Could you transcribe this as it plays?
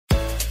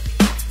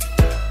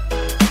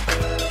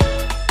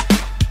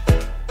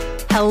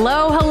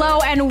Hello,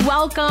 and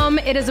welcome.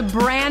 It is a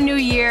brand new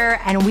year,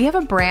 and we have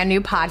a brand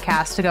new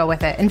podcast to go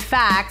with it. In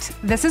fact,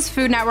 this is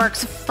Food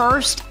Network's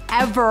first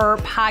ever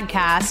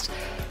podcast.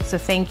 So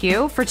thank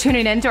you for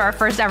tuning in to our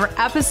first ever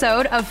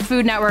episode of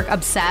Food Network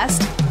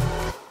Obsessed.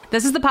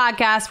 This is the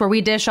podcast where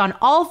we dish on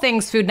all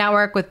things Food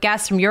Network with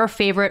guests from your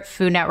favorite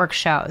Food Network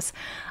shows.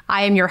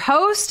 I am your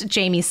host,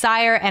 Jamie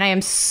Sire, and I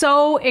am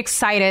so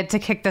excited to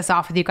kick this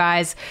off with you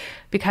guys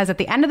because at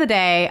the end of the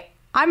day,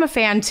 I'm a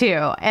fan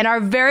too. And our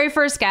very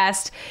first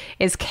guest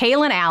is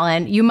Kalen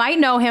Allen. You might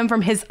know him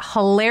from his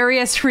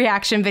hilarious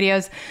reaction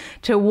videos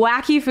to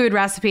wacky food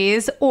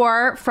recipes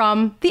or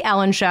from The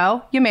Ellen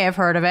Show. You may have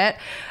heard of it.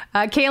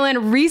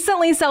 Kalen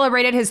recently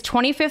celebrated his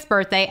 25th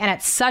birthday, and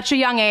at such a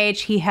young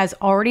age, he has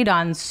already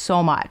done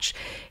so much.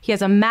 He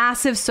has a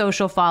massive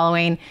social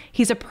following.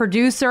 He's a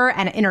producer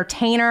and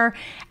entertainer,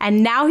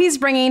 and now he's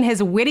bringing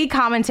his witty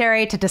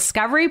commentary to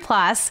Discovery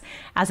Plus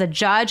as a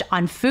judge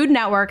on Food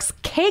Network's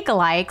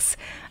Cake-Alikes,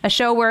 a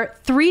show where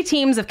 3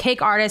 teams of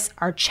cake artists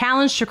are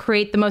challenged to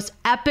create the most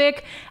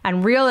epic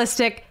and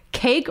realistic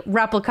cake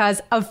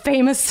replicas of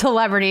famous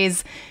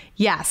celebrities.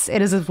 Yes,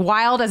 it is as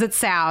wild as it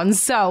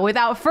sounds. So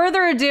without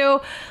further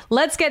ado,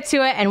 let's get to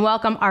it and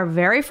welcome our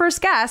very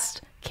first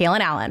guest,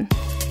 Kalen Allen.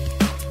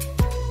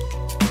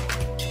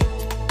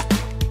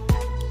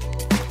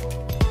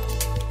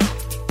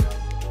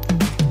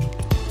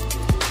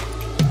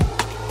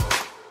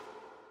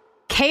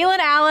 Kalen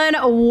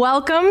Allen,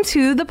 welcome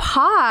to the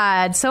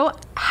pod. So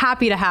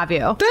happy to have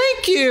you.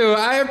 Thank you.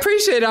 I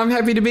appreciate it. I'm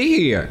happy to be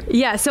here.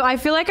 Yeah, so I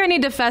feel like I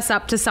need to fess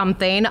up to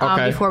something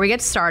before we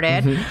get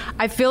started. Mm-hmm.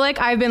 I feel like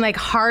I've been like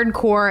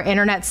hardcore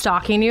internet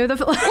stalking you the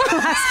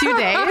last few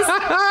days.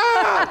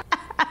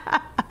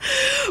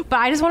 But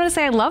I just wanted to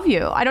say I love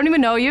you. I don't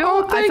even know you.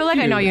 Oh, I feel like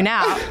I know you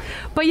now.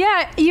 But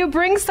yeah, you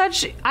bring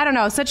such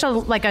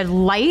a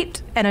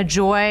light and a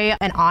joy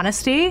and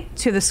honesty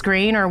to the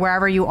screen or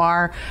wherever you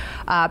are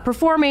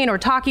performing or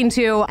talking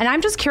to. And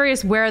I'm just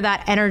curious where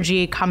that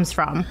energy comes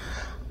from.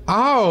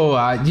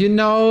 I've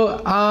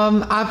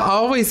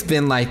always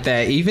been like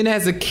that. Even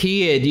as a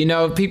kid,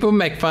 people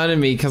make fun of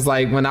me because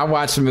like when I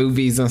watch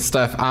movies and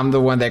stuff, I'm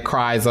the one that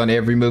cries on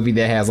every movie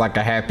that has like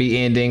a happy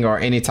ending or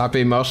any type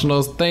of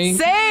emotional thing.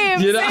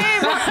 Same.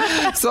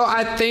 So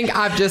I think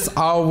I've just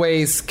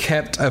always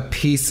kept a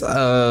piece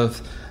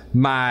of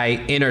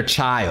my inner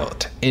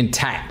child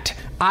intact.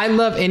 I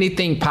love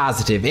anything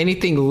positive,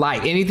 anything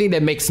light, anything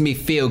that makes me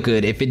feel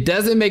good. If it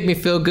doesn't make me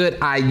feel good,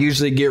 I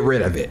usually get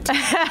rid of it.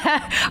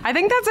 I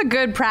think that's a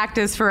good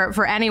practice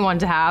for anyone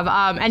to have.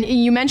 And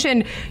you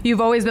mentioned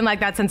you've always been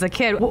like that since a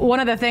kid. One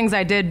of the things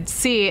I did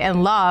see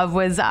and love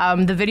was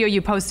the video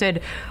you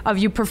posted of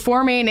you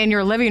performing in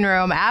your living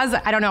room as,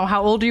 I don't know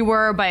how old you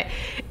were, but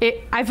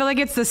I feel like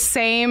it's the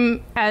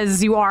same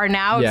as you are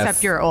now, yes.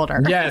 Except you're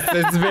older. Yes,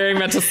 it's very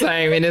much the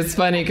same. And it's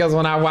funny because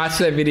when I watched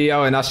that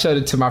video and I showed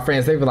it to my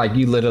friends, they were like,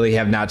 you literally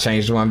have not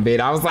changed one bit.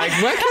 I was like,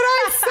 what can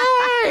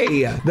I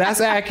say?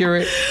 That's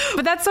accurate.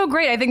 But that's so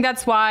great. I think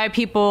that's why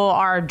people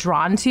are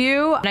drawn to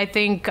you. And I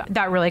think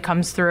that really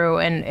comes through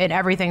in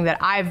everything that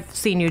I've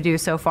seen you do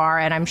so far.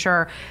 And I'm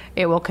sure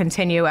it will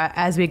continue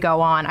as we go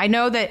on. I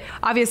know that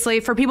obviously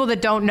for people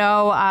that don't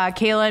know,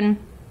 Kalen,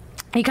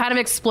 he kind of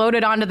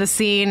exploded onto the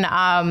scene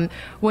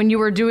when you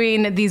were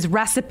doing these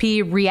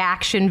recipe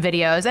reaction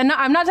videos. And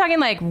I'm not talking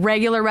like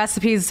regular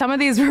recipes. Some of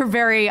these were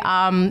very,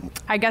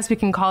 I guess we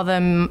can call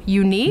them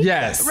unique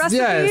recipes,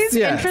 yes.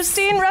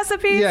 Interesting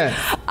recipes. Yes.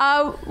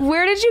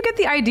 Where did you get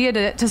the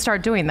idea to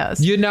start doing those?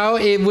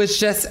 It was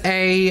just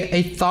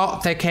a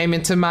thought that came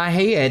into my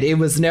head. It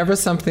was never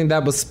something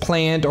that was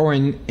planned or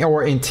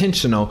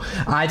intentional.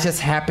 I just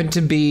happened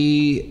to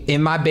be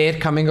in my bed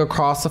coming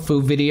across a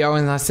food video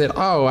and I said,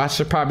 I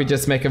should probably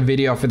just make a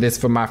video for this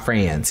for my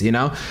friends,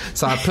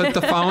 So I put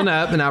the phone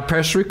up and I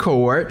pressed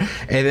record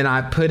and then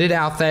I put it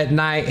out that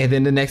night and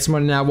then the next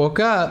morning I woke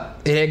up,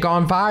 it had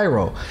gone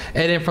viral.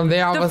 And then from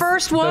there the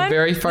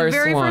very first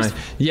one.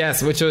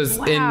 Yes, which was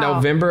in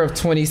November of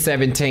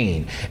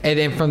 2017. And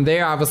then from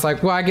there I was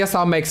like, well, I guess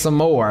I'll make some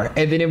more.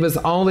 And then it was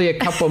only a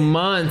couple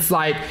months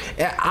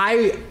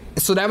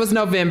so that was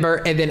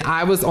November, and then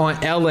I was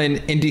on Ellen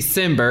in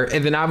December,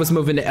 and then I was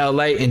moving to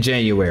LA in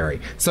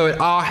January. So it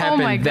all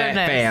happened that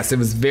fast. It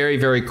was very,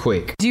 very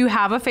quick. Do you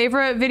have a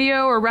favorite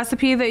video or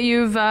recipe that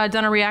you've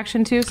done a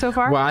reaction to so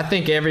far? Well, I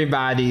think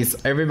everybody's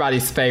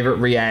favorite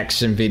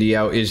reaction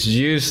video is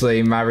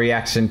usually my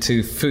reaction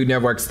to Food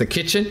Network's The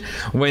Kitchen,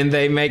 when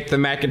they make the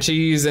mac and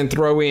cheese and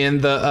throw in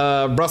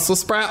the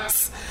Brussels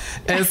sprouts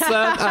and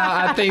stuff.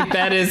 I think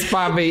that is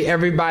probably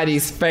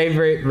everybody's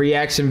favorite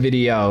reaction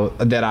video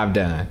that I've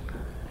done.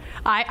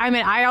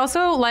 I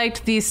also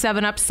liked the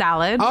 7-Up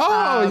salad.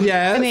 Oh,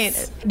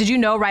 yes. Did you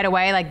know right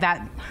away, like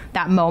that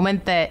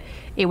moment that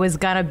it was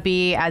going to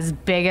be as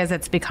big as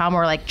it's become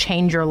or like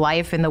change your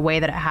life in the way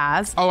that it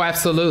has? Oh,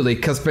 absolutely.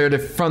 Because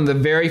from the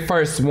very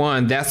first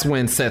one, that's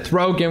when Seth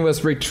Rogen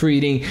was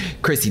retreating,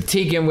 Chrissy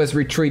Teigen was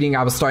retreating.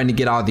 I was starting to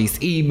get all these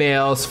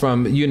emails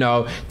from,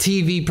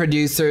 TV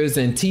producers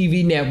and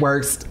TV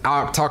networks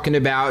talking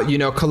about,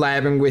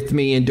 collabing with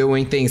me and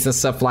doing things and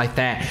stuff like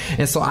that.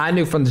 And so I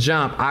knew from the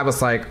jump, I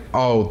was like,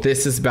 oh,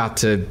 this is about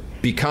to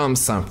become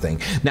something.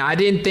 Now, I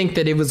didn't think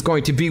that it was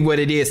going to be what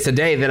it is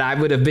today, that I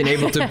would have been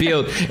able to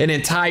build an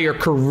entire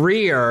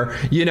career,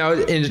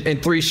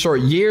 in 3 short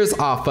years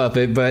off of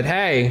it. But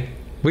hey,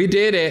 we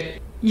did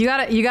it. You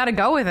gotta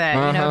go with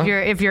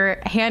it. If you're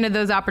handed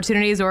those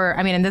opportunities, or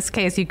in this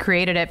case, you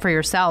created it for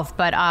yourself.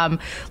 But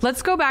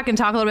let's go back and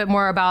talk a little bit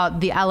more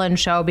about the Ellen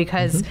Show,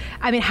 because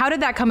how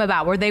did that come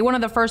about? Were they one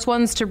of the first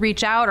ones to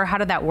reach out, or how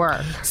did that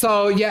work?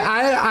 So yeah,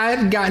 I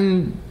had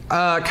gotten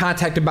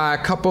contacted by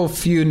a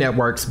few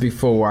networks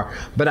before,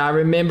 but I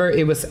remember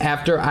it was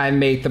after I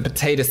made the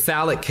potato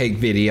salad cake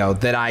video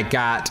that I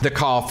got the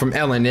call from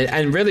Ellen.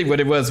 And really what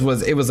it was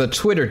it was a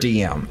Twitter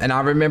DM. And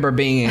I remember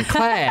being in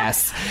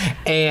class,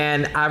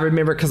 and I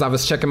remember because I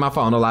was checking my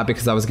phone a lot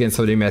because I was getting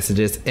so many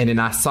messages, and then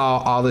I saw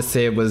all it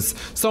said was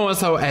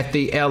so-and-so at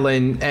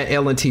ellentv.com.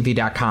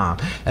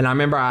 And I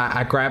remember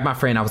I grabbed my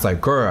friend, I was like,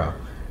 girl,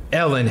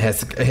 Ellen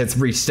has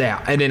reached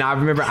out. And then I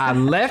remember I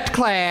left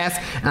class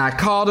and I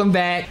called him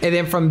back. And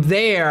then from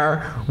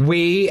there,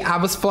 I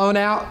was flown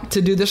out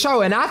to do the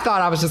show. And I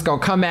thought I was just going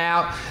to come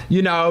out,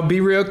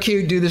 be real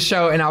cute, do the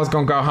show, and I was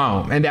going to go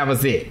home. And that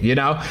was it,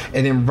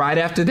 And then right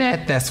after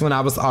that, that's when I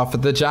was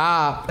offered the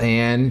job.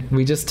 And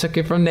we just took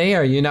it from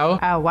there,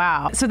 Oh,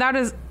 wow. So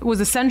that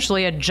was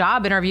essentially a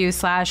job interview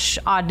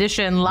 /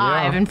 audition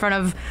live in front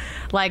of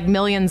like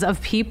millions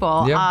of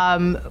people.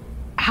 Yeah.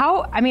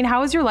 How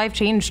has your life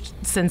changed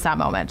since that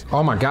moment?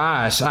 Oh my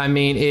gosh.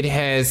 It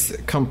has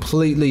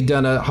completely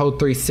done a whole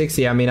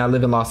 360. I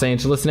live in Los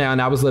Angeles now,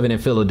 and I was living in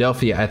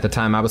Philadelphia at the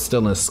time. I was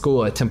still in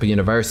school at Temple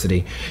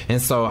University.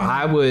 And so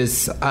I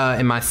was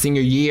in my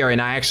senior year,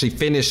 and I actually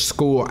finished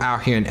school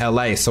out here in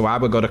LA. So I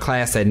would go to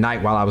class at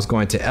night while I was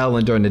going to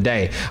Ellen during the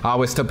day. I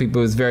always tell people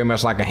it was very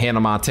much like a Hannah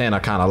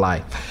Montana kind of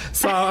life.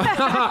 So,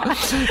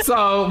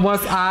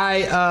 once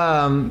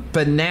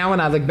but now when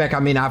I look back,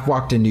 I've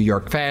walked in New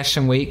York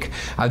Fashion Week.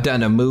 I've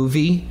done a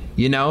movie,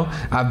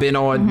 I've been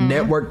on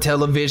network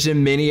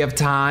television many of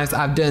times.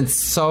 I've done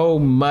so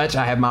much.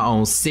 I have my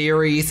own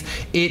series.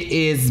 It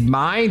is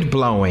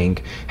mind-blowing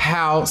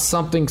how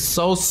something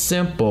so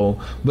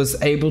simple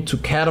was able to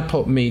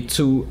catapult me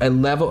to a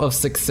level of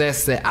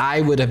success that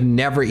I would have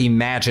never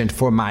imagined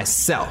for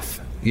myself,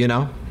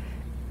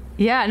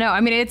 Yeah, no,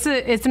 it's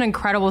an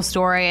incredible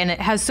story, and it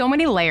has so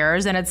many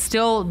layers, and it's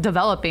still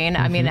developing.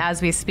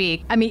 As we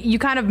speak. You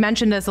kind of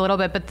mentioned this a little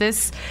bit, but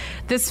this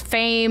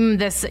fame,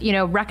 this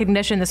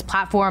recognition, this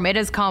platform, it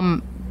has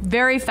come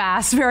very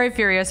fast, very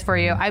furious for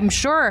you. I'm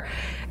sure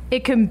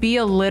it can be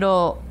a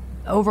little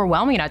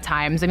overwhelming at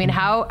times.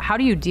 How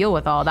do you deal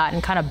with all that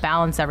and kind of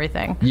balance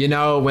everything?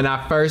 When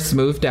I first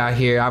moved out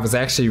here, I was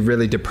actually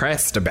really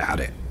depressed about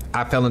it.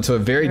 I fell into a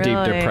very deep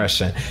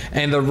depression.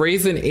 And the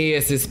reason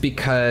is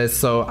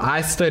because,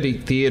 I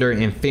studied theater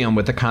and film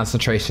with a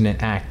concentration in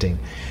acting.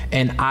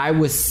 And I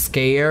was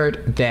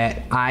scared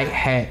that I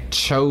had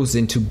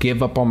chosen to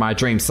give up on my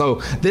dream.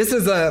 So this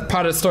is a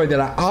part of the story that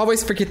I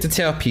always forget to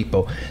tell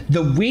people.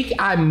 The week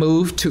I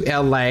moved to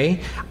LA,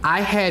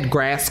 I had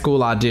grad school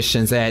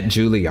auditions at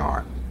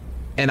Juilliard.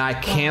 And I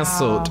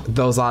canceled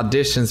those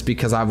auditions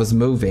because I was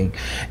moving.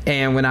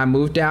 And when I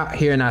moved out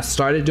here and I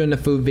started doing the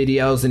food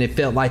videos, and it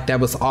felt like that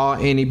was all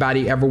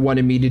anybody ever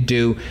wanted me to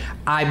do,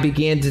 I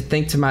began to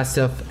think to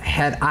myself,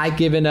 had I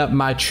given up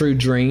my true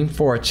dream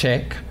for a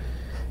check?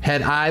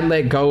 Had I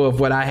let go of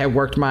what I had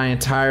worked my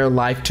entire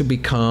life to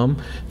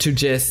become, to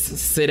just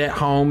sit at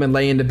home and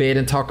lay in the bed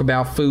and talk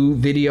about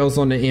food videos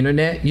on the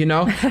internet,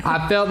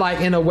 I felt like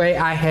in a way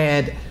I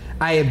had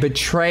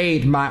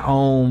betrayed my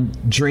own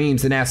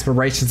dreams and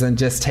aspirations and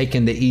just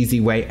taken the easy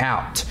way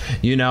out,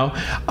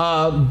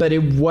 But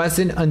it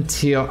wasn't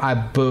until I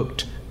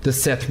booked the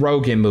Seth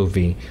Rogen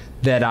movie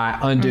that I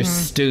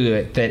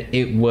understood that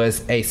it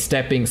was a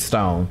stepping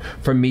stone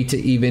for me to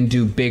even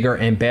do bigger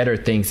and better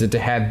things, and to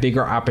have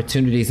bigger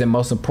opportunities, and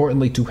most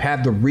importantly, to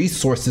have the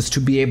resources to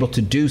be able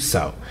to do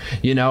so.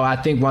 I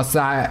think once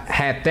I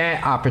had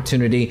that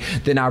opportunity,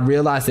 then I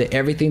realized that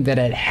everything that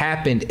had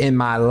happened in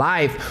my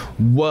life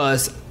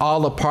was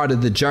all a part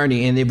of the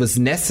journey, and it was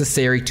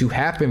necessary to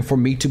happen for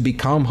me to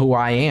become who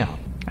I am.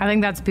 I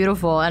think that's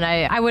beautiful, and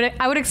I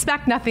would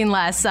expect nothing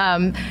less.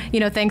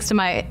 Thanks to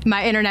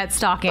my internet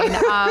stalking.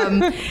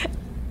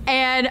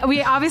 And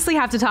we obviously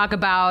have to talk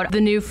about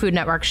the new Food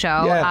Network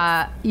show.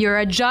 Yes. You're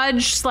a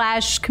judge /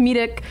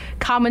 comedic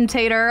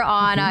commentator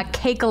on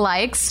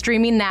Cake-a-Likes,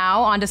 streaming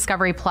now on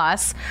Discovery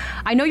Plus.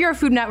 I know you're a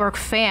Food Network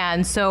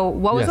fan, so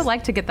what was it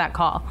like to get that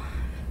call?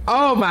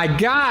 Oh my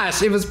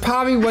gosh, it was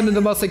probably one of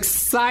the most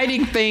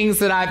exciting things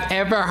that I've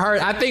ever heard.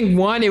 I think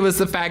one, it was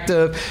the fact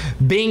of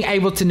being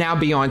able to now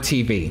be on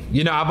TV.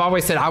 You know, I've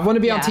always said, I want to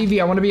be on TV,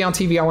 I want to be on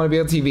TV, I want to be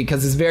on TV,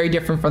 because it's very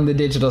different from the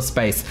digital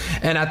space.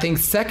 And I think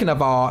second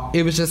of all,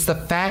 it was just the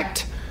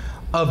fact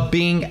of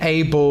being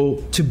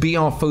able to be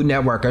on Food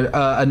Network,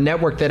 a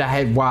network that I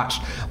had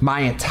watched my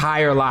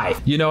entire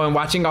life, you know, and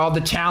watching all the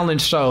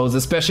challenge shows,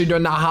 especially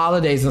during the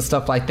holidays and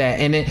stuff like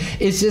that. And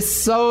it's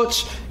just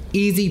such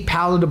easy,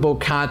 palatable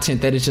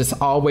content that is just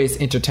always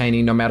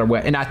entertaining no matter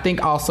what. And I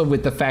think also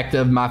with the fact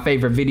of my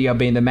favorite video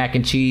being the mac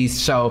and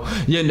cheese show,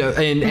 you know,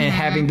 and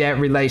having that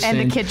relation.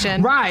 And the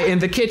kitchen. Right, in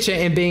the kitchen,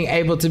 and being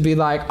able to be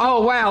like,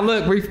 oh, wow,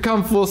 look, we've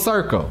come full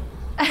circle.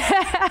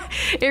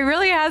 It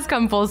really has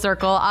come full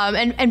circle.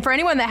 And for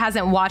anyone that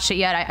hasn't watched it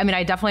yet, I mean,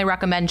 I definitely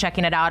recommend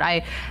checking it out.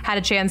 I had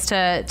a chance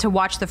to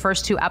watch the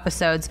first 2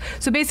 episodes.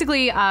 So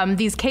basically,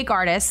 these cake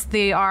artists,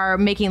 they are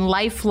making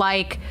life-sized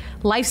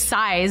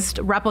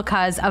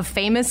replicas of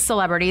famous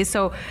celebrities.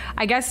 So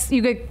I guess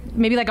you could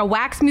maybe like a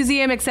wax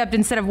museum, except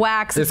instead of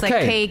wax, it's like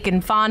cake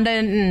and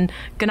fondant and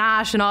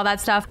ganache and all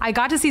that stuff. I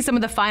got to see some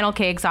of the final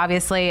cakes,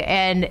 obviously.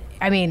 And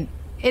I mean,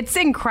 it's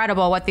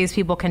incredible what these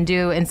people can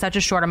do in such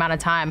a short amount of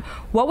time.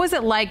 What was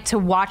it like to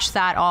watch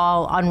that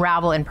all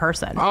unravel in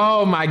person?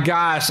 Oh my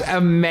gosh,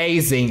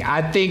 amazing.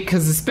 I think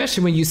because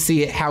especially when you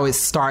see it, how it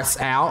starts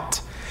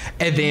out,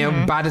 and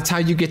then by the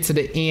time you get to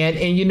the end,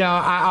 and you know,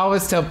 I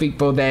always tell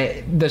people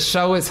that the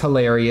show is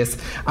hilarious.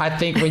 I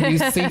think when you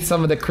see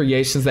some of the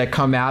creations that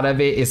come out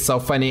of it, it's so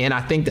funny. And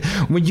I think that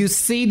when you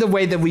see the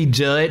way that we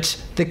judge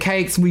the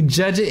cakes, we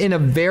judge it in a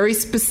very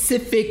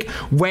specific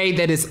way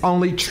that is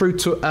only true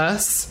to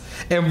us.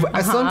 And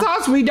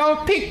sometimes we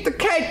don't pick the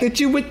cake that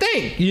you would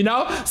think, you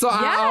know? So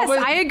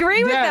I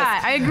agree with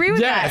that. I agree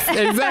with that.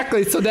 Yes,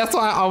 exactly. So that's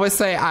why I always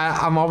say,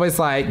 I'm always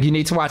like, you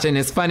need to watch it. And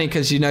it's funny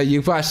because, you know,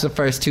 you've watched the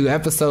first 2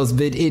 episodes,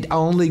 but it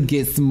only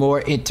gets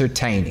more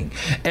entertaining.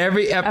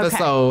 Every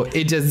episode,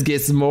 it just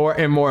gets more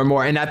and more and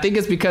more. And I think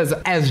it's because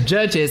as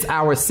judges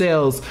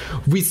ourselves,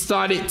 we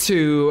started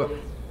to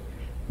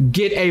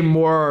get a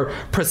more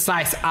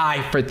precise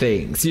eye for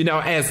things, you know,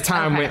 as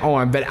time went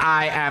on. But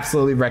I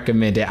absolutely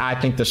recommend it. I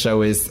think the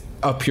show is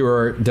a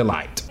pure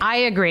delight. I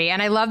agree.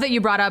 And I love that you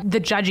brought up the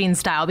judging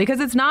style, because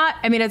it's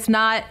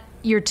not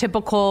your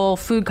typical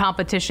food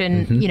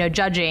competition, you know,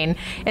 judging,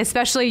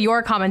 especially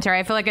your commentary.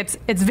 I feel like it's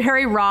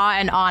very raw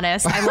and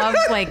honest. I love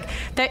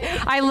that.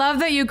 I love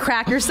that you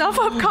crack yourself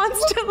up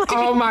constantly.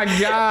 Oh my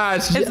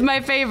gosh. It's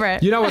my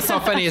favorite. You know what's so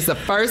funny is the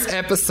first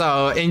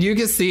episode, and you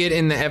can see it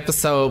in the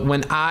episode,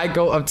 when I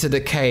go up to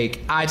the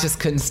cake, I just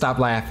couldn't stop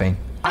laughing.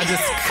 I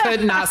just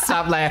could not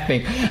stop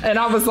laughing. And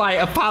I was like,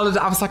 apologize.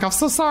 I was like, I'm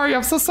so sorry,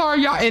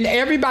 y'all. And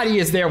everybody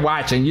is there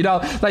watching, you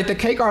know, like the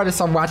cake artists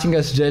are watching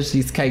us judge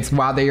these cakes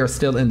while they are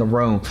still in the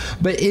room.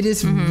 But it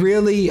is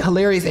really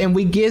hilarious. And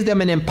we give them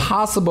an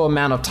impossible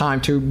amount of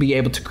time to be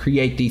able to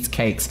create these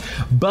cakes.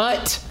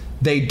 But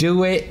they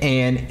do it,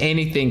 and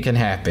anything can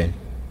happen.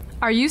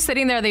 Are you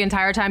sitting there the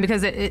entire time?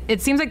 Because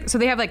it seems like, so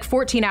they have like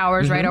 14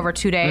 hours, right, over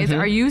 2 days.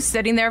 Are you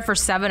sitting there for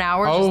 7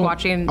 hours just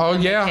watching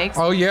cakes?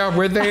 Oh, yeah,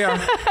 we're there.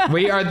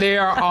 We are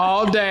there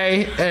all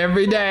day,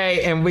 every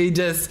day. And we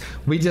just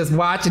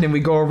watch it, and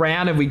we go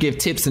around and we give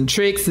tips and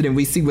tricks, and then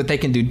we see what they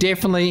can do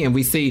differently. And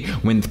we see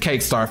when the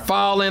cakes start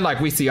falling,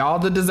 like we see all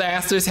the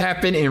disasters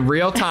happen in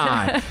real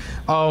time.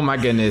 Oh my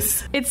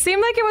goodness. It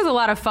seemed like it was a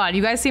lot of fun.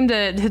 You guys seem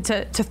to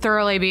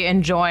thoroughly be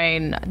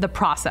enjoying the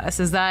process.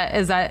 Is that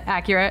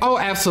accurate? Oh,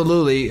 absolutely.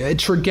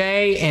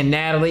 Tregay and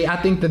Natalie,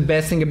 I think the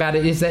best thing about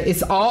it is that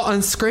it's all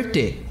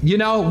unscripted. You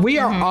know, we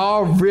are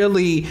all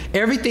really,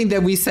 everything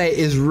that we say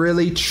is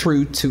really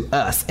true to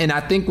us. And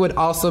I think what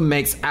also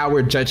makes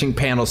our judging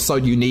panel so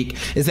unique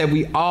is that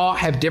we all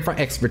have different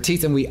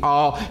expertise, and we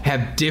all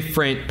have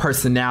different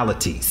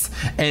personalities.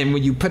 And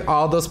when you put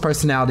all those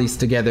personalities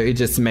together, it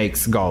just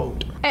makes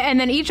gold.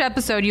 And then each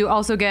episode, you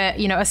also get,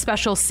 you know, a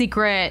special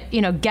secret,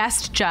 you know,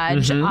 guest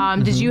judge.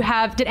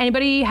 Did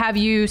anybody have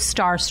you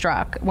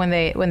starstruck when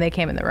they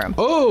came in the room?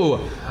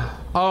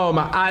 Oh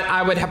my!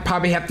 I would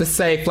probably have to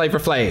say Flavor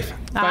Flav.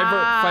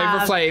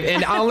 Flavor Flav,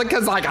 and only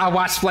because like I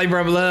watched Flavor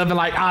of Love and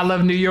like I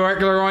Love New York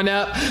growing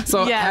up,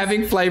 so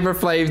having Flavor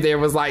Flav there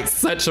was like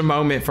such a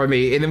moment for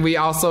me. And then we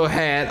also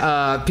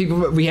had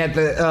people. We had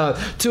the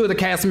 2 of the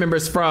cast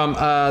members from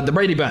the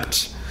Brady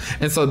Bunch.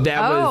 And so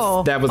that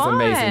was fun.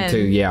 Amazing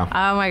too. Yeah.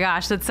 Oh my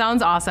gosh, that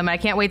sounds awesome. I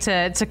can't wait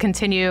to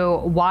continue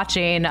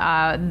watching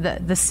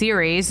the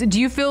series. Do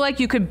you feel like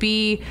you could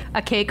be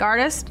a cake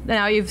artist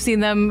now you've seen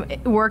them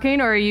working,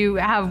 or you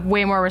have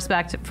way more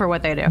respect for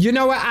what they do? You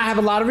know what? I have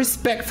a lot of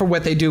respect for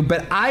what they do,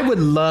 but I would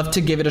love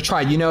to give it a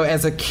try. You know,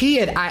 as a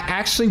kid, I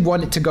actually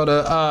wanted to go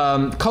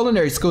to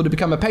culinary school to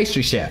become a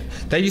pastry chef.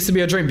 That used to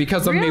be a dream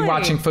because of me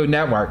watching Food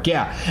Network.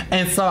 Yeah.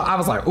 And so I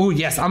was like, oh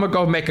yes, I'm gonna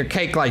go make a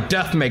cake like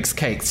Duff makes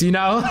cakes, you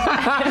know?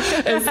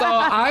 And so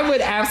I would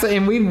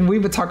absolutely, and we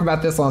would talk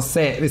about this on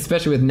set,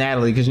 especially with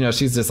Natalie, because, you know,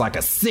 she's just like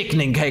a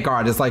sickening cake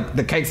artist. Like,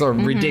 the cakes are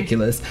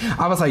ridiculous.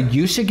 I was like,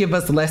 you should give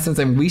us lessons,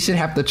 and we should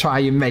have to try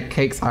and make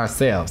cakes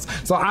ourselves.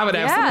 So I would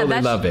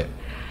absolutely love it.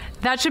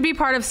 That should be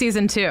part of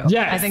season 2.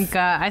 Yes.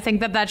 I think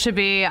that should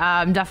be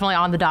definitely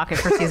on the docket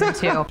for season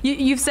 2.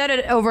 You've said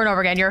it over and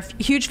over again. You're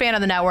a huge fan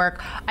of the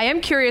network. I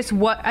am curious,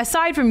 what,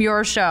 aside from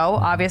your show,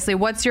 obviously,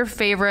 what's your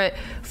favorite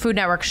Food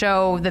Network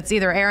show that's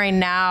either airing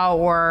now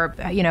or,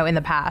 in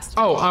the past?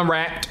 Oh,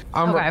 Unwrapped.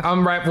 Okay.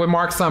 Unwrapped with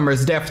Mark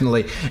Summers,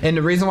 definitely. And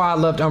the reason why I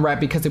loved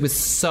Unwrapped, because it was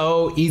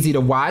so easy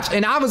to watch.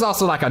 And I was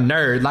also like a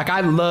nerd. Like,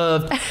 I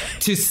loved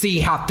to see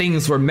how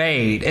things were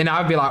made. And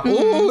I'd be like,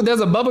 ooh,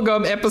 there's a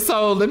bubblegum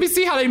episode. Let me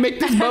see how they make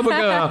this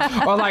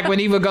bubblegum. Or like when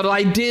he would go to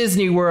like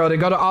Disney World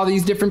and go to all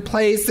these different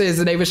places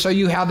and they would show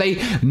you how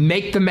they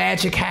make the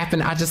magic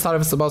happen. I just thought it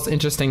was the most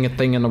interesting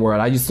thing in the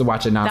world. I used to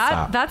watch it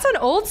nonstop. That's an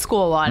old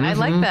school one. I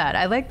like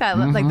that. Like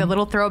the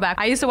little throwback.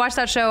 I used to watch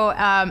that show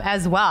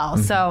as well.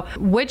 So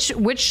which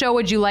show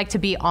would you like to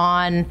be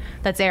on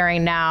that's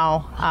airing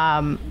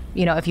now?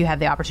 If you had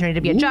the opportunity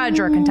to be a judge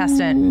or a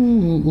contestant.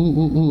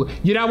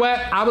 You know what?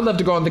 I would love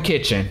to go in the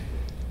kitchen.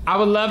 I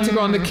would love to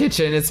go in the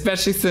kitchen,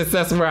 especially since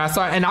that's where I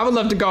started. And I would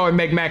love to go and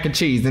make mac and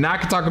cheese. And I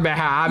could talk about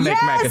how I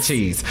make mac and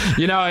cheese.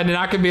 And then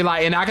I could be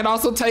like, and I could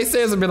also taste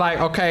this and be like,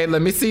 okay,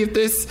 let me see if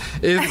this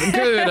is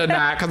good or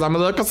not. Because I'm a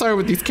little concerned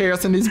with these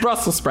carrots and these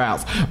Brussels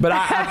sprouts. But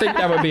I think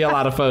that would be a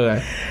lot of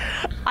fun.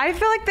 I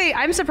feel like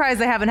I'm surprised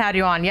they haven't had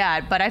you on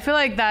yet, but I feel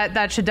like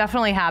that should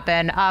definitely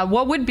happen.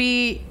 What would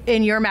be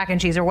in your mac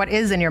and cheese, or what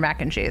is in your mac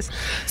and cheese?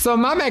 So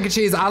my mac and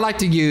cheese, I like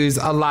to use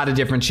a lot of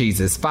different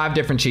cheeses, 5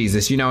 different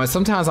cheeses, and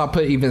sometimes I'll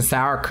put even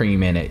sour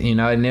cream in it,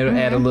 and it'll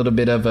add a little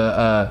bit of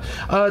a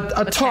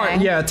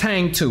tart, tang.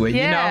 Tang to it,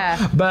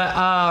 But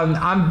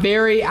I'm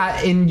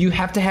and you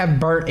have to have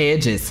burnt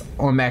edges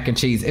on mac and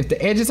cheese. If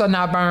the edges are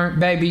not burnt,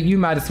 baby, you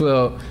might as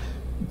well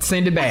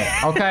send it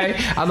back, okay?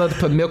 I love to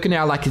put milk in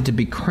there. I like it to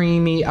be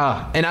creamy.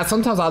 And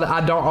sometimes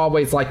I don't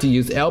always like to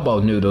use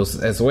elbow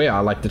noodles as well. I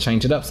like to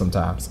change it up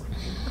sometimes.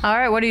 All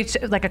right, what do you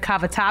like a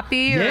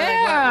cavatappi? Or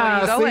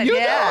yeah, like what do you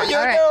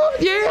go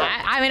with?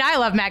 Yeah. I mean, I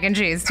love mac and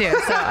cheese too.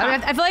 So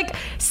I feel like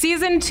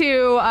season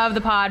 2 of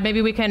the pod,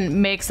 maybe we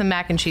can make some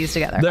mac and cheese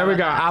together. There we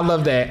go. I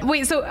love that.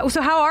 Wait, so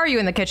how are you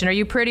in the kitchen? Are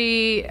you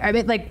pretty? I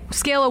mean, like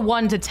scale of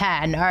 1 to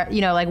 10.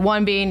 Like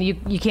 1 being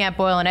you can't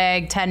boil an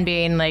egg, 10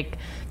 being like,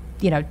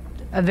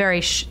 a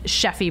very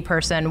chefy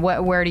person.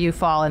 Where do you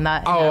fall in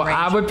that? Oh,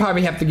 I would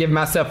probably have to give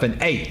myself an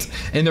 8.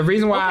 And the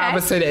reason why I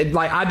would say that,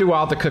 like, I do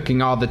all the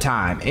cooking all the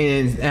time.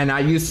 And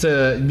I used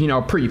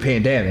to,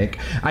 pre-pandemic,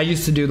 I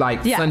used to do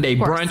like Sunday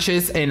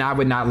brunches, and I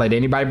would not let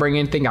anybody bring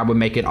anything. I would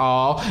make it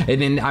all.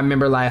 And then I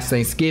remember last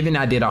Thanksgiving,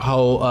 I did a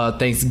whole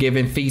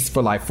Thanksgiving feast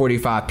for like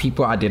 45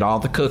 people. I did all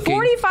the cooking.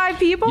 45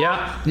 people?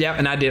 Yep.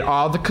 And I did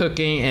all the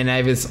cooking, and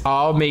it was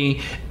all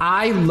me.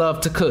 I love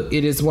to cook.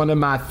 It is one of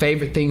my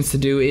favorite things to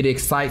do. It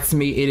excites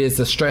me. It is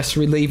a stress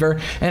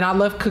reliever, and I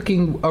love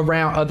cooking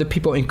around other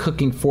people and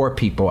cooking for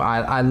people.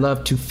 I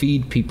love to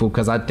feed people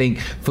because I think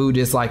food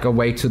is like a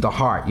way to the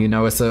heart.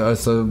 It's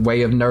a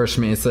way of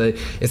nourishment.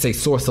 It's a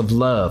source of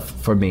love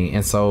for me,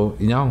 and so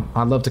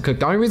I love to cook.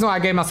 The only reason why I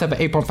gave myself an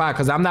 8.5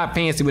 because I'm not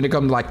fancy when it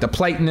comes to like the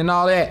plating and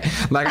all that.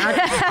 Like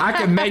I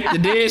can make the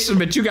dish,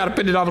 but you got to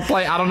put it on the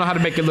plate. I don't know how to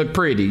make it look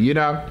pretty.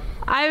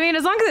 I mean,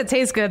 as long as it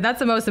tastes good, that's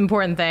the most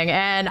important thing.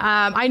 And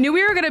I knew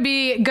we were going to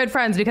be good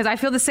friends because I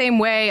feel the same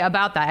way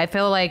about that. I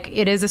feel like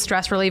it is a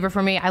stress reliever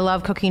for me. I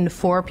love cooking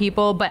for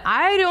people, but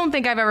I don't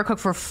think I've ever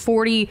cooked for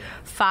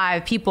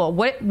 45 people.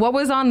 What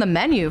was on the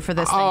menu for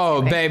this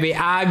Thanksgiving? Oh, baby,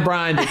 I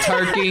brined the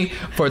turkey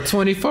for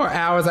 24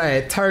 hours. I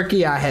had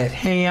turkey, I had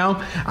ham,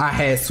 I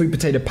had sweet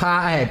potato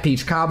pie, I had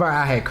peach cobbler,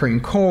 I had cream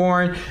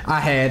corn,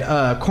 I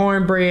had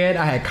cornbread,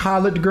 I had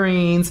collard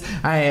greens,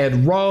 I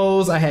had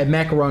rolls, I had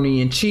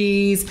macaroni and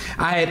cheese.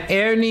 I had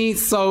any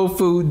soul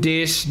food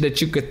dish that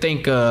you could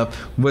think of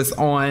was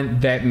on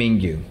that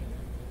menu.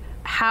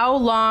 How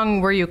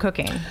long were you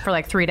cooking? For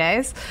like 3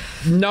 days?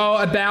 No,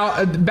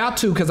 about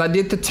 2, because I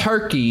did the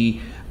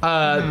turkey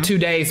 2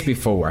 days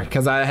before,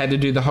 because I had to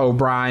do the whole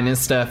brine and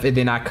stuff, and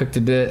then I cooked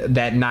it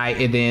that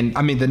night, and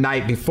then the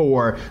night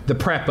before, the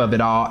prep of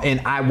it all, and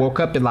I woke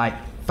up at like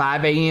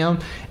 5 a.m.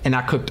 and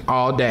I cooked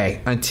all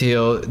day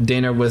until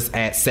dinner was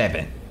at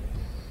 7.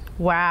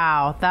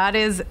 Wow, that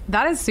is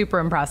super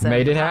impressive.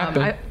 Made it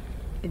happen.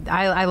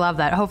 I love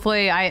that.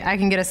 Hopefully I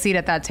can get a seat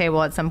at that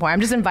table at some point.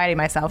 I'm just inviting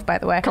myself, by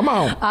the way. Come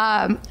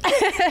on.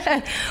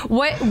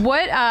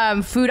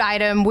 What food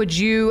item would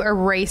you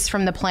erase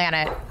from the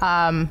planet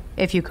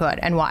if you could,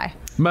 and why?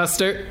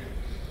 Mustard.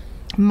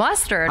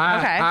 Mustard?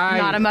 Okay.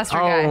 Not a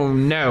mustard guy. Oh,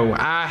 no.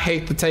 I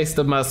hate the taste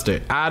of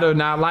mustard. I do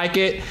not like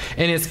it.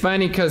 And it's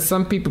funny because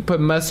some people put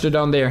mustard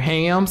on their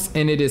hams,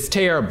 and it is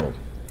terrible.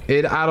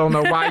 I don't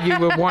know why you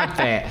would want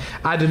that.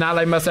 I do not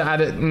like mustard.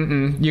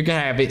 You can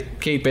have it.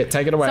 Keep it.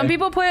 Take it away. Some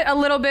people put a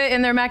little bit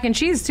in their mac and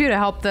cheese too to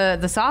help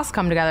the sauce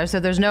come together.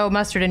 So there's no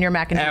mustard in your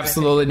mac and cheese.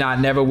 Absolutely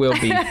not. Never will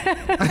be.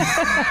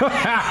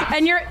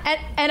 And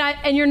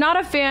you're not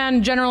a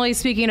fan, generally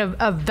speaking,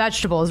 of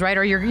vegetables, right?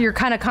 Or you're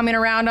kind of coming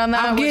around on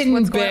that. I'm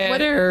getting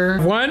better.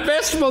 One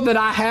vegetable that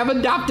I have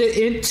adopted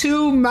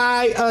into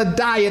my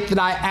diet that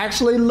I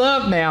actually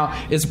love now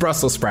is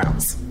Brussels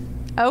sprouts.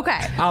 Okay.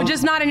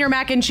 Just not in your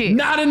mac and cheese.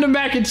 Not in the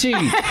mac and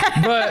cheese.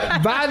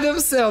 But by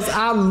themselves,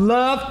 I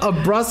love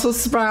a Brussels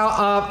sprout.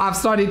 I've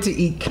started to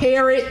eat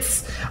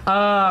carrots.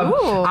 Over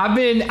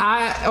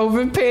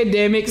the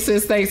pandemic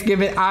since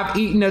Thanksgiving, I've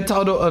eaten a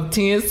total of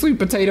 10 sweet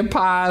potato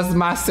pies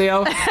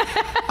myself.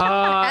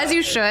 As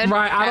you should.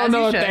 Right. I don't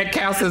know if that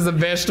counts as a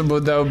vegetable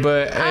though,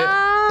 but it's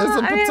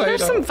a potato.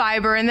 There's some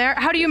fiber in there.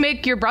 How do you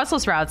make your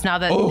Brussels sprouts now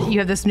that you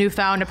have this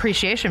newfound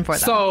appreciation for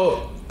them?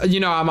 So,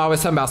 I'm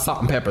always talking about salt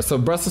and pepper. So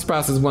Brussels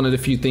sprouts is one of the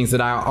few things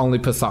that I only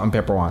put salt and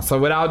pepper on. So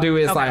what I'll do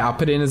is I'll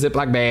put it in a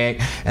Ziploc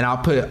bag and I'll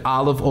put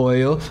olive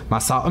oil, my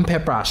salt and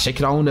pepper. I'll shake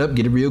it on up,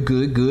 get it real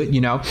good,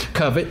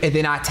 cover it. And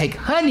then I take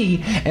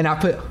honey and I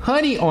put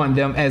honey on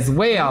them as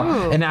well.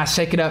 Ooh. And I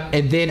shake it up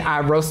and then I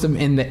roast them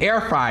in the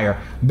air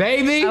fryer.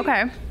 Baby.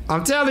 Okay.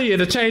 I'm telling you,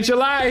 it'll change your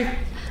life.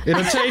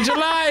 It'll change your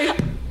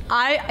life.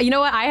 You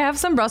know what? I have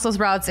some Brussels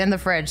sprouts in the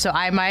fridge, so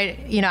I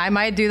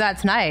might do that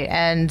tonight,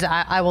 and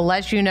I will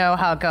let you know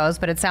how it goes.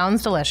 But it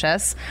sounds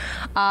delicious.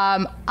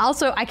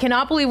 Also, I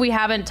cannot believe we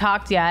haven't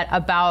talked yet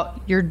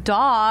about your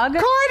dog,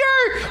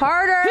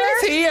 Carter.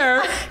 He's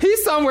here.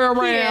 He's somewhere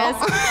around.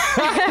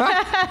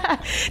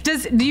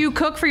 Do you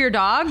cook for your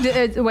dog?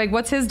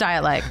 What's his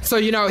diet like?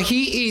 So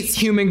he eats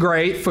human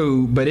grade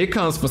food, but it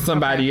comes from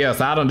somebody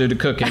else. I don't do the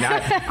cooking.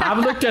 I've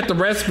looked at the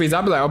recipes.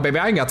 I'll be like, oh baby,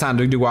 I ain't got time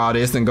to do all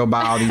this and go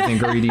buy all these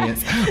ingredients.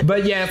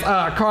 But yes,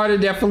 Carter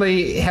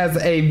definitely has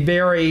a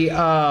very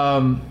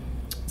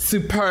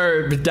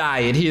superb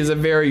diet. He is a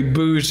very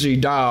bougie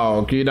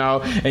dog,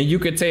 and you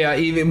could tell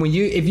even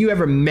if you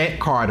ever met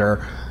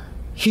Carter,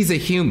 he's a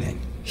human.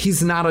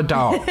 He's not a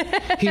dog.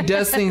 He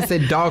does things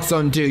that dogs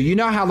don't do. You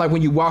know how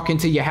when you walk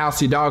into your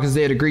house, your dog is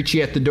there to greet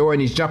you at the door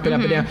and he's jumping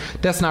up and down?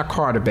 That's not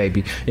Carter,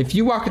 baby. If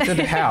you walk into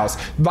the house,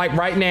 like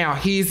right now,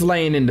 he's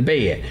laying in the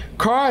bed.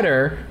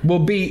 Carter will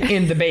be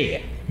in the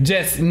bed,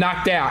 just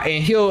knocked out,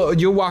 and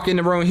you'll walk in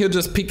the room, he'll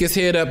just peek his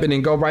head up and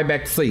then go right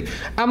back to sleep.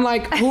 I'm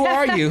like, who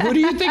are you? Who do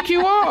you think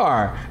you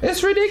are?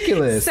 It's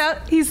ridiculous. So,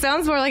 he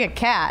sounds more like a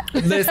cat.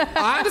 Listen,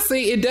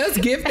 honestly, it does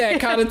give that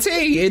kind of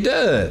tea. It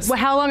does. Well,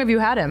 how long have you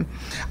had him?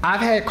 I've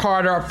had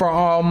Carter for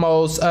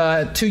almost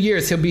 2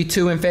 years. He'll be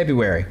 2 in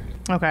February.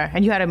 Okay.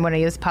 And you had him when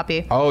he was a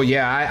puppy? Oh,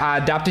 yeah. I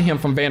adopted him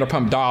from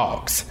Vanderpump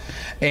Dogs.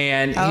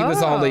 And he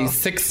was only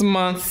 6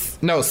 months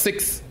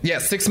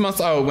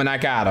old when I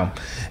got him.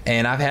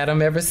 And I've had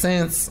him ever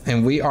since.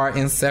 And we are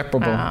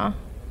inseparable. Aww.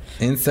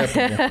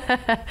 Inseparable.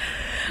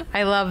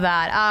 I love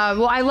that.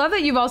 Well, I love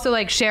that you've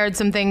also shared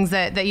some things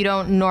that you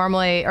don't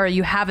normally, or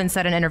you haven't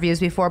said in interviews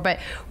before. But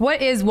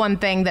what is one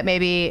thing that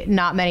maybe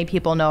not many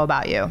people know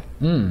about you?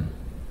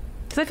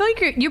 Because I feel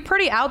like you're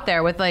pretty out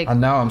there with I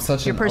know, I'm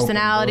such your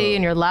personality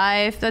and your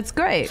life. That's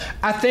great.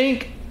 I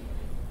think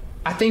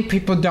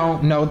people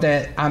don't know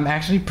that I'm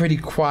actually pretty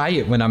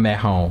quiet when I'm at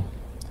home.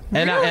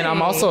 And, really?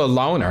 I'm also a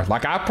loner.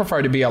 I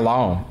prefer to be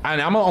alone.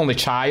 And I'm an only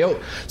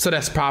child, so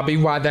that's probably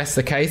why that's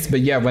the case. But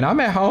yeah, when I'm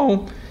at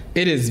home,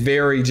 it is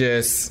very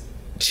just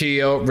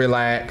chill,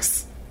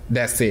 relax.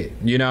 That's it,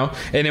 And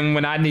then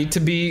when I need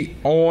to be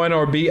on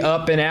or be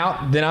up and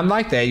out, then I'm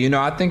like that.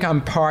 I think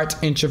I'm part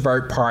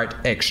introvert,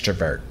 part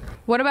extrovert.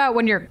 What about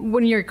when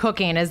you're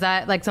cooking? Is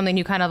that something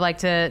you kind of like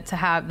to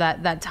have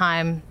that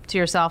time to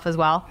yourself as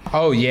well?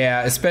 Oh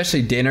yeah,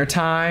 especially dinner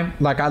time.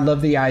 I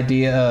love the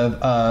idea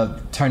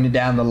of turning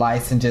down the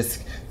lights and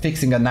just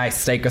fixing a nice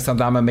steak or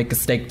something. I'm gonna make a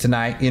steak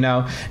tonight,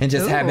 and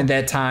just having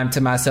that time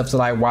to myself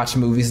to watch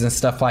movies and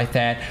stuff like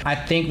that. I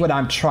think what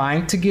I'm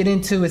trying to get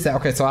into is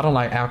that so I don't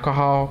like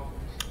alcohol.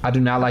 I do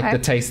not like the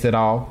taste at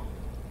all.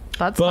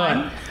 That's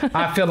but fine.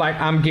 I feel like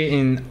I'm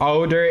getting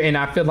older, and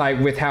I feel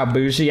like with how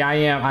bougie I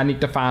am, I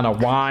need to find a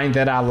wine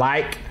that I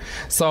like.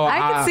 So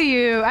I could see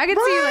you. I could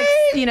see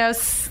you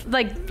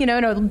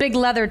in a big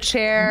leather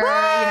chair,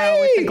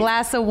 with a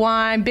glass of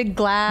wine, big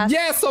glass.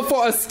 Yeah. So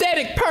for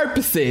aesthetic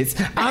purposes,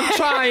 I'm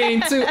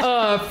trying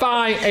to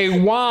find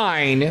a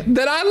wine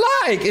that I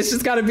like. It's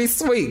just got to be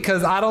sweet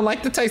because I don't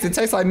like the taste. It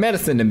tastes like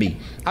medicine to me.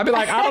 I'd be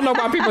like, I don't know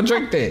why people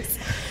drink this.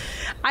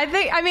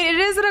 It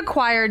is an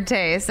acquired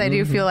taste. I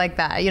do feel like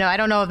that. I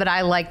don't know that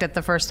I liked it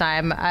the first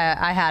time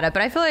I had it,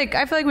 but I feel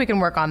like we can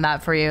work on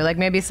that for you.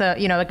 Maybe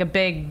a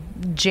big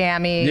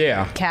jammy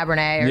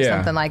Cabernet or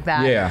something like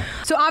that. Yeah.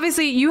 So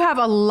obviously you have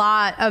a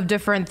lot of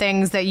different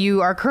things that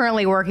you are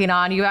currently working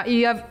on. You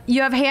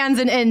have hands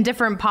in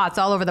different pots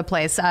all over the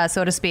place,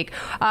 so to speak.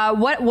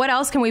 What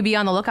else can we be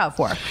on the lookout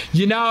for?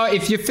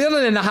 If you're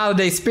feeling in the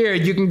holiday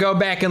spirit, you can go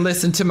back and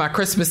listen to my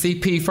Christmas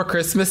EP, For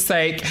Christmas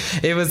Sake.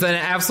 It was an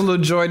absolute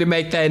joy to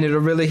make that, and it'll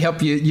really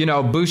help you,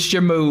 boost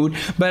your mood.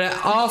 But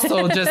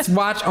also just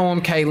watch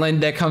On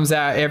Kaylin. That comes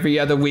out every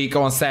other week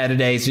on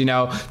Saturdays.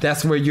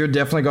 That's where you're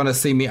definitely going to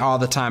see me all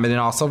the time. And then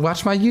also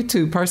watch my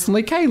YouTube,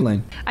 Personally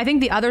Kaylin. I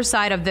think the other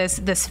side of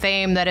this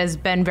fame that has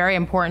been very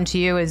important to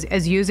you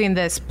is using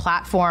this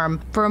platform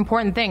for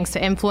important things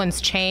to influence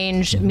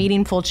change,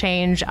 meaningful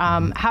change.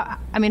 How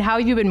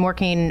have you been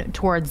working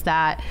towards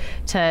that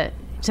to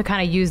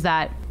kind of use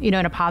that, in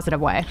a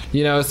positive way?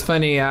 It's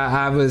funny.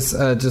 I was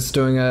I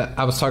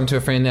was talking to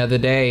a friend the other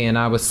day, and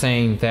I was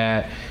saying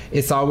that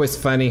it's always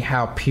funny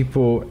how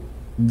people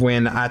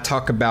when I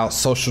talk about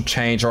social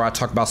change, or I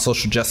talk about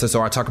social justice,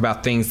 or I talk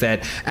about things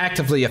that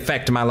actively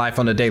affect my life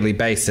on a daily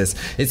basis,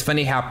 it's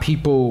funny how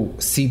people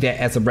see that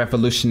as a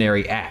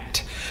revolutionary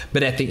act.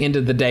 But at the end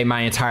of the day,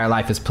 my entire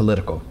life is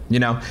political. You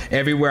know,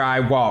 everywhere I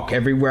walk,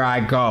 everywhere I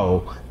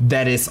go,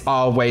 that is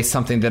always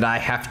something that I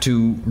have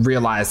to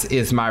realize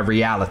is my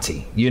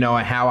reality, you know,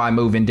 and how I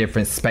move in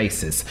different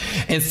spaces.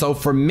 And so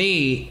for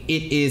me,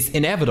 it is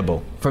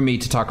inevitable for me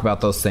to talk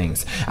about those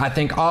things. I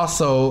think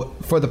also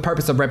for the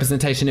purpose of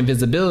representation and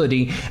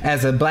visibility,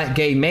 as a Black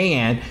gay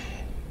man,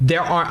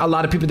 there aren't a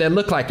lot of people that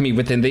look like me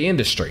within the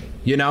industry,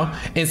 you know?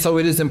 And so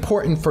it is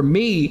important for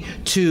me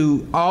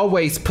to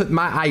always put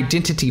my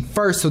identity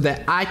first so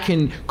that I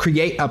can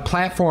create a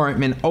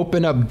platform and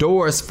open up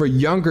doors for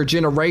younger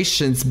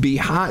generations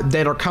behind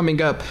that are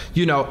coming up,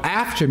 you know,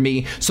 after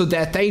me, so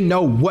that they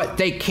know what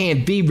they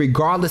can be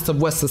regardless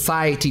of what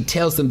society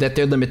tells them that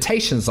their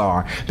limitations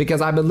are. Because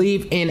I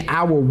believe in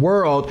our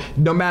world,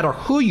 no matter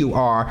who you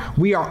are,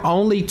 we are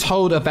only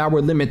told of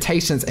our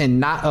limitations and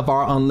not of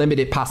our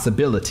unlimited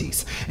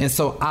possibilities. And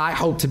so I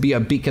hope to be a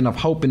beacon of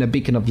hope and a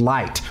beacon of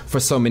light for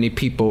so many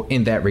people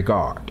in that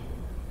regard.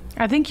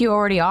 I think you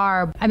already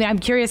are. I mean, I'm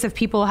curious if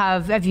people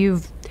have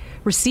you've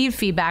received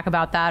feedback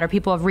about that, or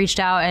people have reached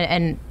out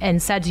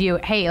and said to you,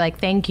 hey, like,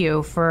 thank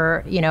you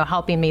for, you know,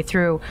 helping me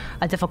through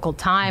a difficult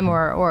time,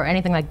 or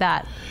anything like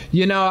that.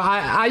 You know,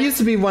 I used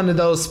to be one of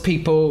those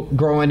people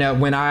growing up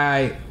when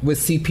I would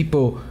see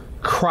people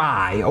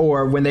cry,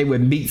 or when they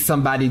would meet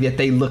somebody that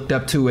they looked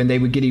up to and they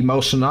would get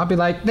emotional, I'd be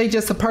like, they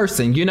just a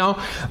person, you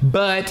know?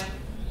 But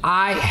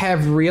I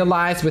have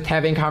realized with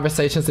having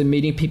conversations and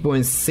meeting people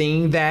and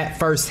seeing that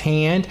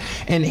firsthand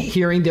and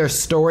hearing their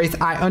stories,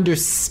 I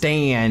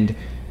understand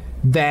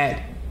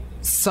that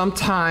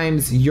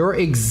sometimes your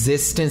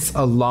existence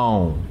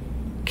alone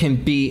can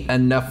be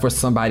enough for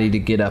somebody to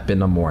get up in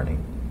the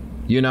morning,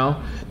 you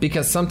know?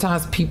 Because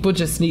sometimes people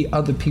just need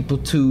other people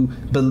to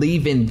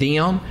believe in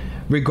them,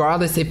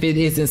 regardless if it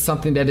isn't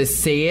something that is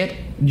said,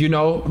 you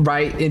know,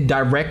 right,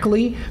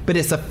 directly, but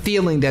it's a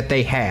feeling that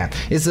they have.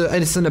 It's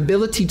an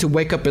ability to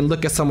wake up and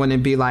look at someone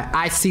and be like,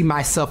 I see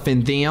myself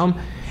in them.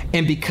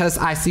 And because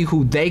I see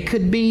who they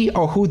could be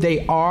or who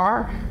they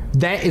are,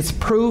 that is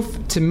proof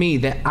to me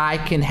that I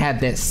can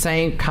have that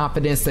same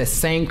confidence, that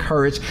same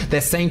courage,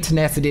 that same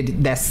tenacity,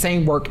 that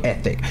same work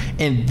ethic.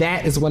 And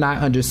that is when I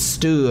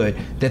understood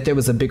that there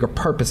was a bigger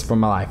purpose for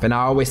my life. And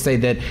I always say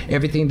that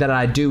everything that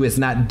I do is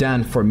not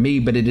done for me,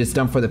 but it is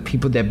done for the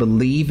people that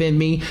believe in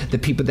me, the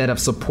people that have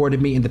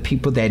supported me, and the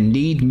people that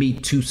need me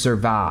to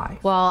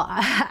survive. Well,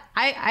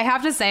 I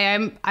have to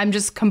say, I'm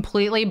just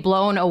completely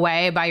blown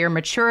away by your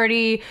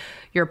maturity,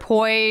 your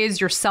poise,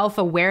 your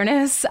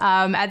self-awareness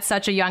at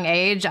such a young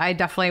age. I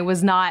definitely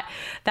was not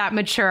that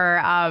mature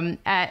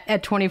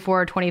at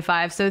 24 or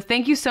 25. So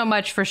thank you so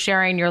much for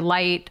sharing your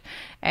light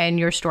and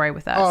your story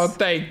with us. Oh,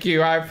 thank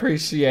you. I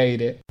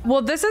appreciate it.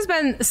 Well, this has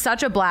been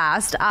such a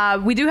blast.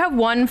 We do have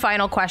one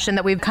final question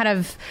that we kind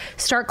of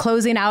start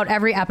closing out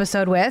every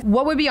episode with.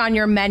 What would be on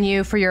your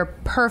menu for your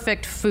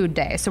perfect food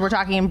day? So we're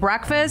talking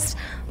breakfast,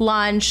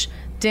 lunch,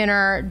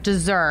 dinner,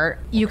 dessert.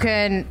 You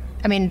can...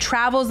 I mean,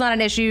 travel is not an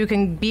issue. You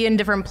can be in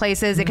different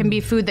places. It can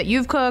be food that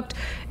you've cooked.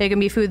 It can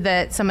be food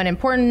that someone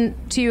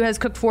important to you has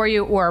cooked for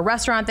you, or a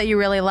restaurant that you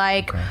really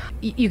like. Okay.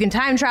 You can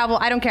time travel.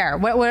 I don't care.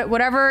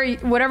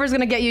 Whatever's going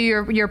to get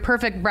you your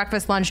perfect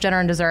breakfast, lunch, dinner,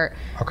 and dessert.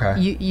 Okay.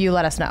 You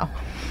let us know.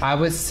 I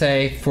would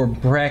say for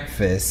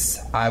breakfast,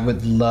 I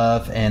would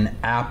love an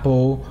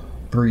apple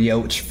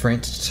brioche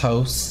French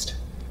toast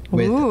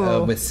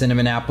with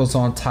cinnamon apples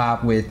on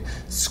top, with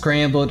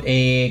scrambled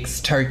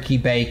eggs, turkey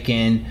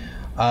bacon,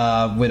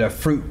 with a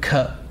fruit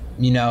cup,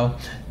 you know,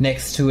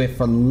 next to it.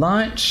 For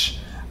lunch,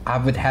 I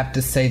would have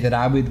to say that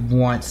I would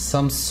want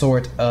some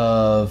sort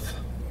of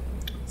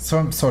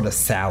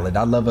salad.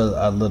 I love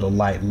a little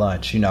light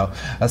lunch, you know,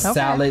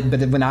 salad. But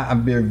when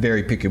I'm very,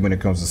 very picky when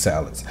it comes to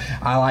salads.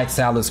 I like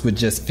salads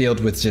filled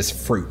with just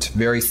fruit.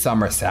 Very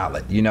summer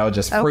salad, you know,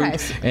 just fruit.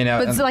 Okay.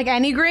 But it's like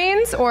any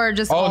greens or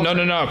just? Oh,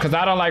 no, because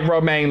I don't like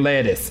romaine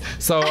lettuce.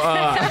 So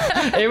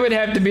it would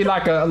have to be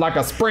like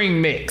a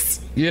spring mix.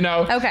 You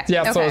know? Okay.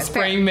 Yeah, so a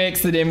spring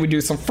mix, and then we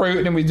do some fruit,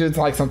 and then we do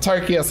like some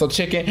turkey or some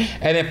chicken.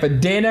 And then for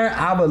dinner,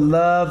 I would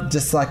love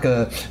just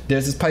there's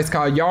this place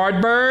called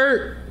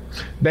Yardbird.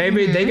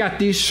 Baby, they got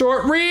these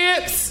short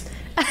ribs.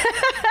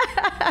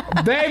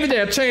 Baby,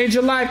 they'll change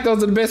your life.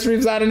 Those are the best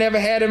ribs I've ever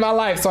had in my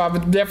life. So I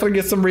would definitely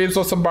get some ribs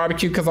or some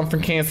barbecue, because I'm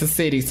from Kansas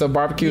City. So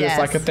barbecue is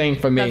like a thing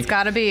for me. That's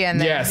got to be in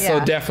there. Yes, so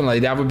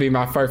definitely. That would be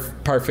my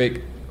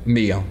perfect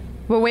meal.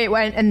 Well, wait,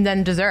 and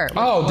then dessert.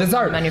 Oh,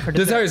 dessert. Menu for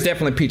dessert is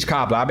definitely peach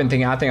cobbler. I think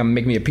I'm gonna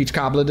make me a peach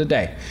cobbler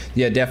today.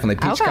 Yeah, definitely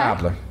peach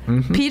cobbler.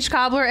 Mm-hmm. Peach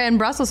cobbler and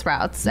Brussels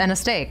sprouts and a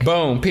steak.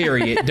 Boom.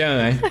 Period.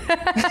 Done.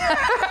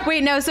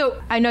 Wait, no.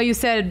 So I know you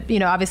said, you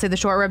know, obviously the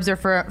short ribs are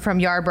from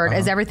Yardbird. Uh-huh.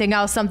 Is everything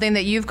else something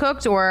that you've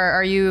cooked, or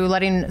are you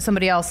letting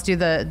somebody else do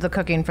the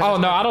cooking for? Oh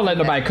no, I don't let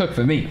nobody cook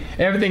for me.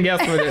 Everything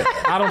else,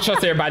 I don't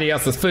trust everybody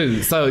else's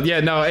food. So yeah,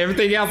 no,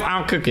 everything else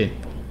I'm cooking.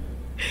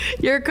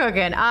 You're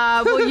cooking.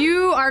 Well,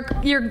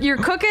 you're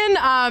cooking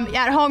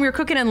at home. You're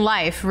cooking in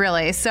life,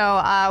 really.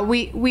 So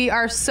we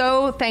are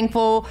so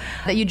thankful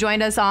that you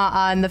joined us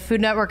on the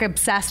Food Network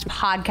Obsessed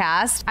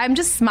podcast. I'm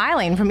just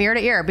smiling from ear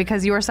to ear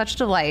because you are such a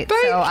delight.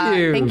 Thank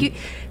you. Thank you.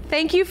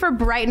 Thank you for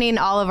brightening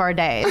all of our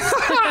days.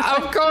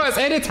 Of course,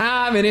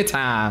 anytime.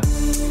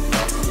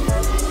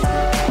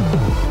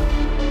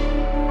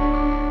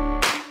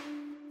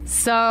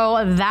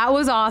 So that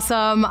was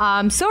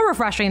awesome. So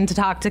refreshing to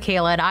talk to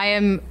Kaylin. I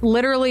am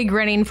literally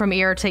grinning from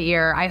ear to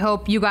ear. I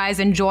hope you guys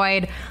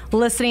enjoyed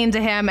listening to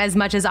him as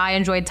much as I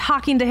enjoyed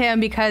talking to him,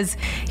 because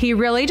he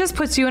really just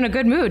puts you in a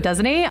good mood,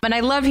 doesn't he? And I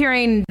love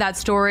hearing that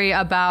story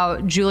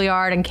about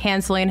Juilliard and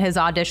canceling his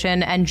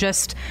audition, and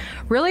just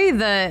really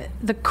the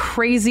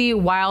crazy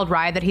wild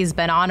ride that he's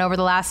been on over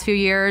the last few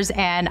years.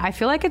 And I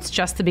feel like it's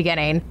just the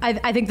beginning.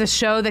 I think the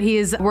show that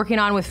he's working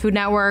on with Food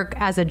Network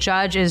as a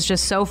judge is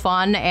just so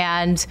fun.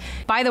 And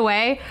by the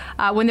way,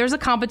 when there's a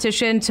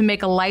competition to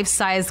make a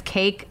life-size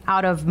cake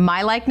out of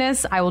my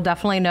likeness, I will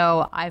definitely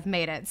know I've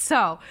made it.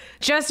 So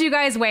just you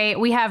guys wait.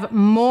 We have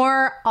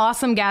more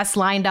awesome guests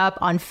lined up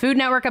on Food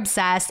Network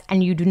Obsessed,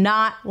 and you do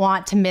not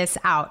want to miss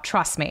out.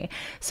 Trust me.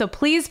 So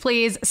please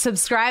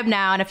subscribe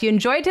now. And if you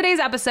enjoyed today's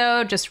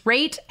episode, just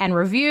rate and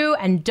review.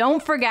 And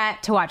don't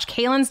forget to watch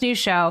Kaylin's new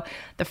show.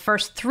 The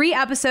first 3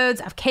 episodes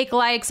of Cake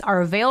Likes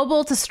are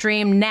available to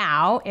stream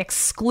now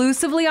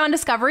exclusively on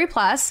Discovery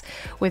Plus,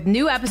 with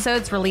new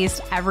episodes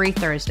released every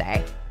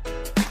Thursday.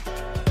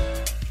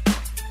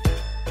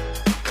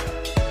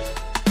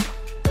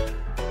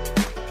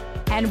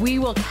 And we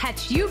will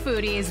catch you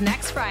foodies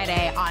next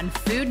Friday on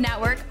Food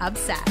Network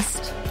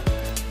Obsessed.